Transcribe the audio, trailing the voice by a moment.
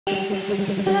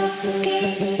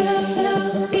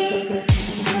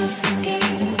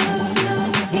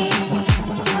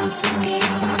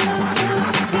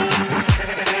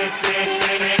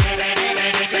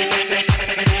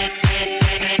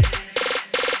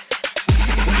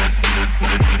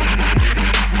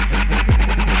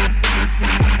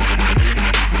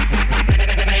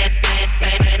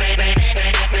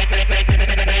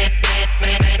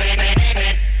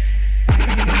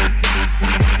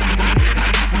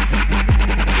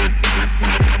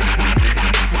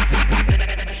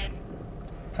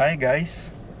Hi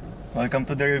guys, welcome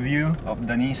to the review of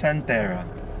the Nissan Terra.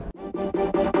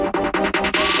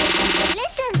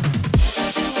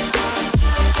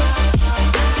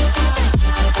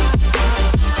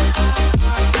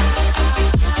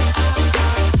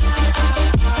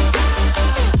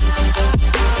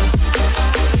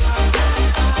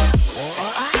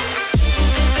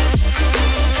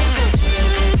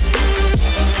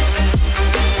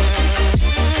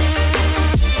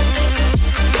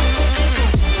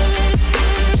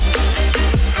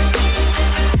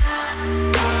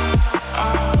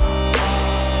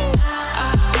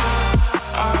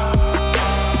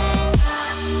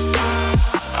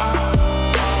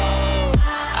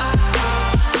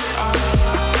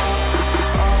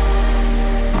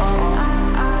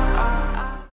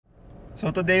 So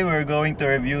today we're going to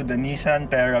review the Nissan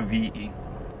Terra VE.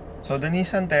 So the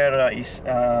Nissan Terra is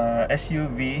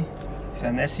SUV. It's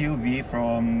an SUV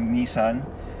from Nissan,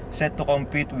 set to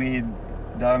compete with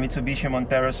the Mitsubishi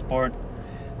Montero Sport,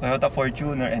 Toyota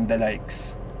Fortuner, and the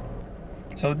likes.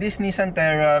 So this Nissan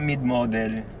Terra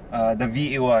mid-model, the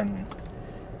VE1,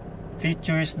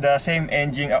 features the same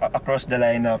engine across the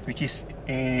lineup, which is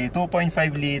a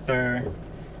 2.5-liter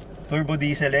turbo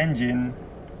diesel engine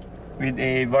with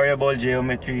a variable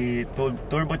geometry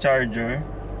turbocharger,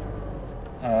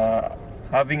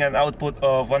 having an output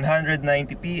of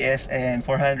 190 PS and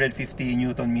 450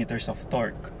 Nm of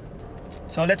torque.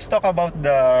 So let's talk about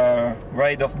the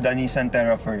ride of the Nissan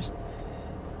Terra first.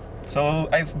 So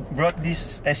I've brought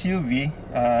this SUV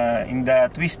in the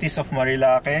twisties of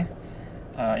Marilake,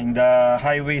 in the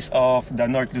highways of the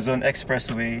North Luzon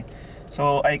Expressway.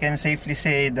 So I can safely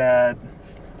say that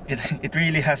it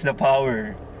really has the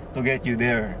power to get you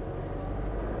there.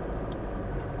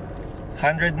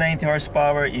 190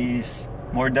 horsepower is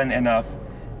more than enough,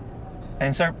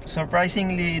 and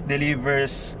surprisingly it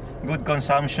delivers good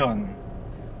consumption.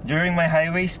 During my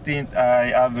highway stint,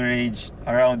 I averaged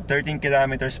around 13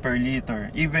 kilometers per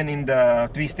liter, even in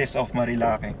the twisties of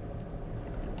Marilake.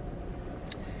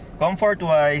 Comfort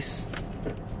wise,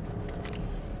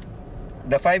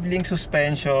 the 5-link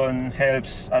suspension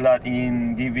helps a lot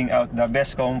in giving out the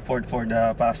best comfort for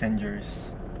the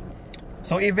passengers.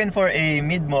 So even for a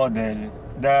mid-model,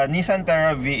 the Nissan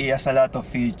Terra VE has a lot of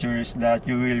features that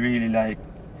you will really like.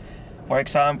 For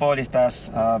example, it has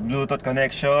Bluetooth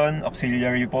connection,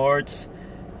 auxiliary ports,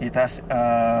 it has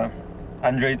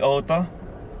Android Auto,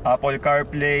 Apple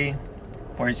CarPlay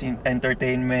for its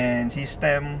entertainment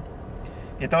system.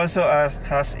 It also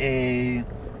has a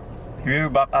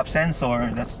rear backup sensor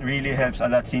that really helps a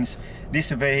lot, since this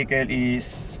vehicle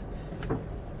is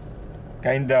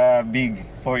kinda big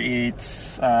for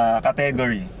its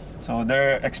category. So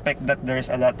expect that there's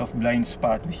a lot of blind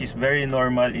spot, which is very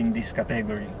normal in this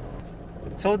category.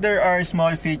 So there are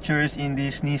small features in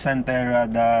this Nissan Terra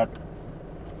that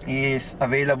is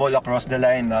available across the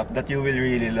lineup that you will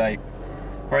really like.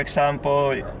 For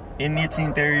example, in its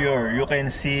interior, you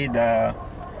can see the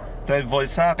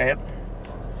 12-volt socket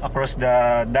across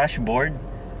the dashboard,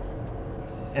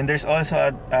 and there's also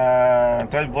a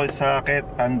 12-volt socket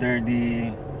under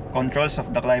the controls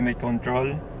of the climate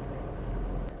control.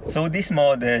 So this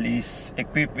model is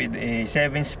equipped with a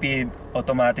 7-speed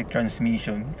automatic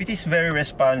transmission, which is very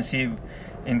responsive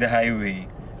in the highway.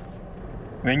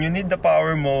 When you need the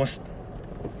power most,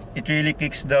 it really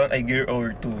kicks down a gear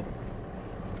or two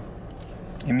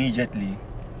immediately.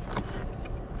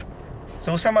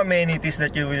 So some amenities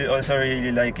that you will also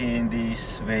really like in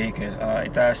this vehicle,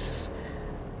 it has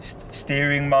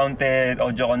steering mounted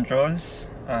audio controls,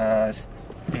 a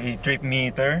trip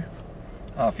meter,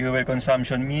 fuel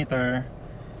consumption meter.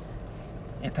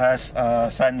 It has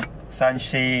a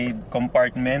sunshade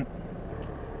compartment.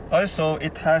 Also,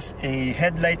 it has a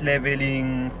headlight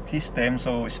leveling system.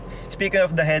 So speaking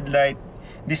of the headlight,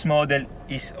 this model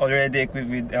is already equipped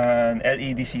with an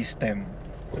LED system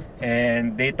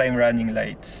and daytime running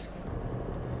lights.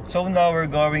 So now we're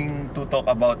going to talk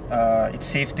about its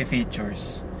safety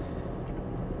features.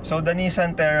 So the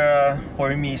Nissan Terra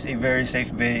for me is a very safe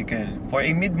vehicle. For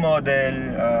a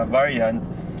mid-model variant,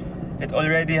 It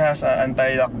already has an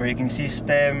anti-lock braking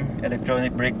system,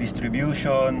 electronic brake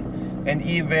distribution, and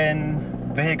even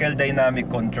vehicle dynamic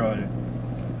control.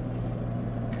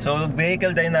 So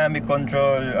vehicle dynamic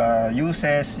control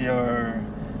uses your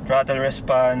throttle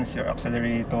response, your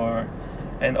accelerator,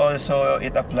 and also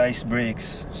it applies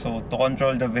brakes, so to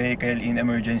control the vehicle in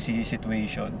emergency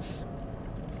situations.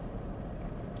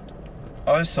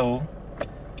 Also,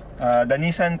 the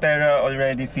Nissan Terra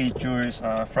already features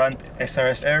front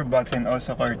SRS airbags and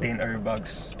also curtain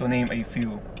airbags, to name a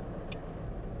few.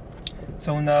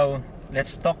 So now,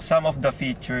 let's talk some of the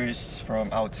features from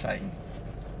outside.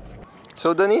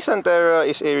 So the Nissan Terra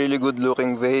is a really good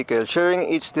looking vehicle,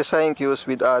 sharing its design cues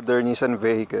with other Nissan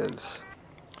vehicles.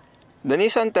 The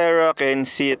Nissan Terra can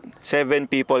seat 7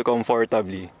 people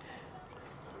comfortably.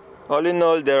 All in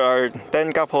all, there are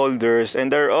 10 cup holders,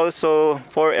 and there are also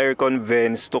 4 aircon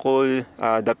vents to cool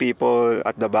the people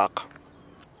at the back.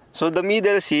 So the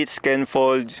middle seats can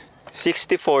fold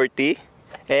 60-40,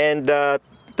 and the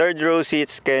third row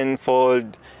seats can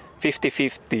fold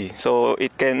 50-50, so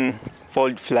it can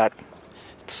fold flat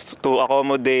to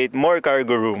accommodate more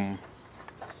cargo room.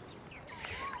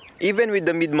 Even with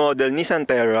the mid-model Nissan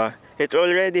Terra, it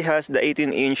already has the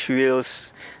 18-inch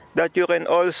wheels that you can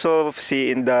also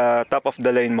see in the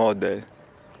top-of-the-line model.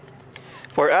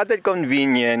 For added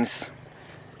convenience,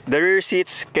 the rear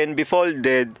seats can be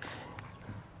folded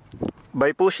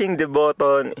by pushing the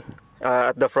button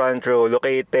at the front row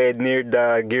located near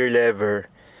the gear lever.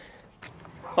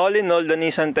 All in all, the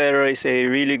Nissan Terra is a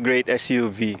really great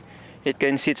SUV. It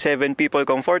can seat 7 people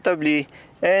comfortably,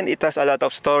 and it has a lot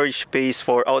of storage space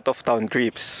for out-of-town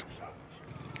trips.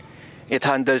 It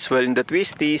handles well in the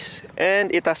twisties, and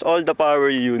it has all the power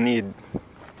you need.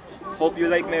 Hope you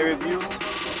like my review,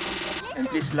 and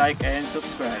please like and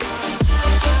subscribe.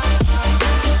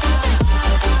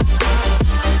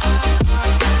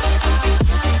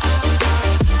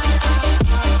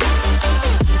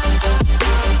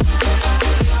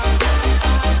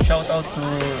 Shout out to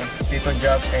Tito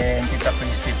Jab and Tita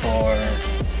Christy for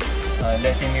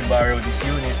letting me borrow this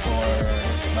unit for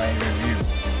my review.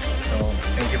 So,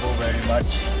 thank you po very much.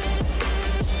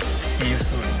 See you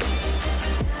soon.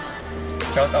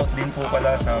 Shout out din po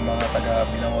pala sa mga taga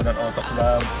Binangonan Auto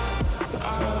Club.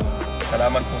 So,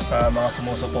 salamat po sa mga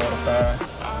sumusuporta.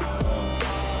 So,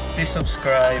 please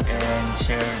subscribe and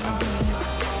share the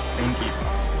videos. Thank you.